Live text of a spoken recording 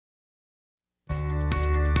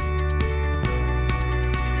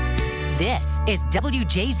This is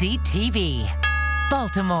WJZ-TV,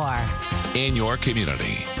 Baltimore. In your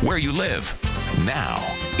community, where you live. Now,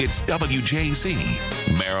 it's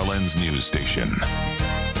WJZ, Maryland's news station.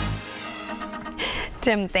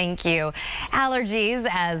 Tim, thank you. Allergies,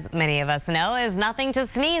 as many of us know, is nothing to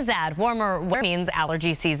sneeze at. Warmer weather means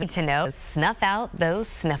allergy season to know. Snuff out those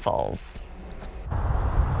sniffles.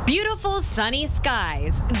 Beautiful sunny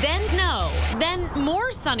skies, then snow, then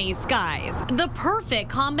more sunny skies. The perfect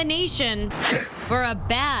combination for a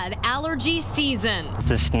bad allergy season. It's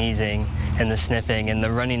the sneezing and the sniffing and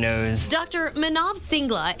the runny nose. Dr. Manav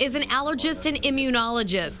Singla is an allergist and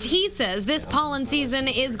immunologist. He says this pollen season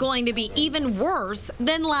is going to be even worse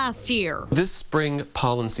than last year. This spring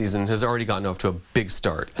pollen season has already gotten off to a big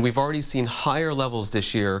start. We've already seen higher levels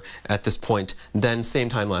this year at this point than same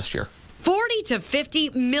time last year. 40 to 50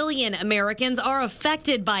 million Americans are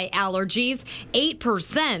affected by allergies.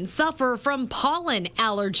 8% suffer from pollen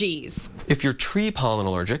allergies. If you're tree pollen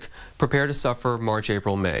allergic, prepare to suffer March,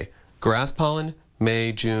 April, May. Grass pollen,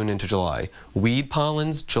 May, June into July. Weed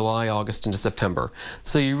pollens, July, August into September.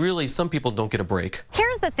 So some people don't get a break.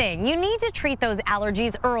 Here's the thing. You need to treat those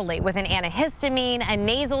allergies early with an antihistamine, a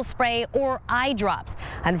nasal spray, or eye drops.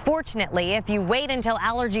 Unfortunately, if you wait until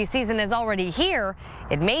allergy season is already here,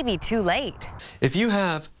 it may be too late. If you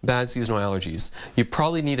have bad seasonal allergies, you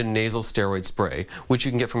probably need a nasal steroid spray, which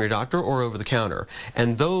you can get from your doctor or over the counter.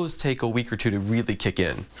 And those take a week or two to really kick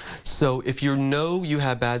in. So if you know you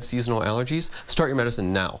have bad seasonal allergies, start your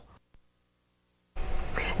medicine now.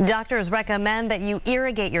 Doctors recommend that you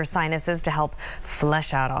irrigate your sinuses to help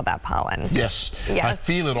flush out all that pollen. Yes. I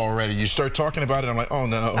feel it already. You start talking about it, I'm like, oh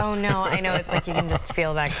no. Oh no, I know. It's like you can just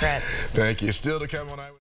feel that grit. Thank you. Still to come on.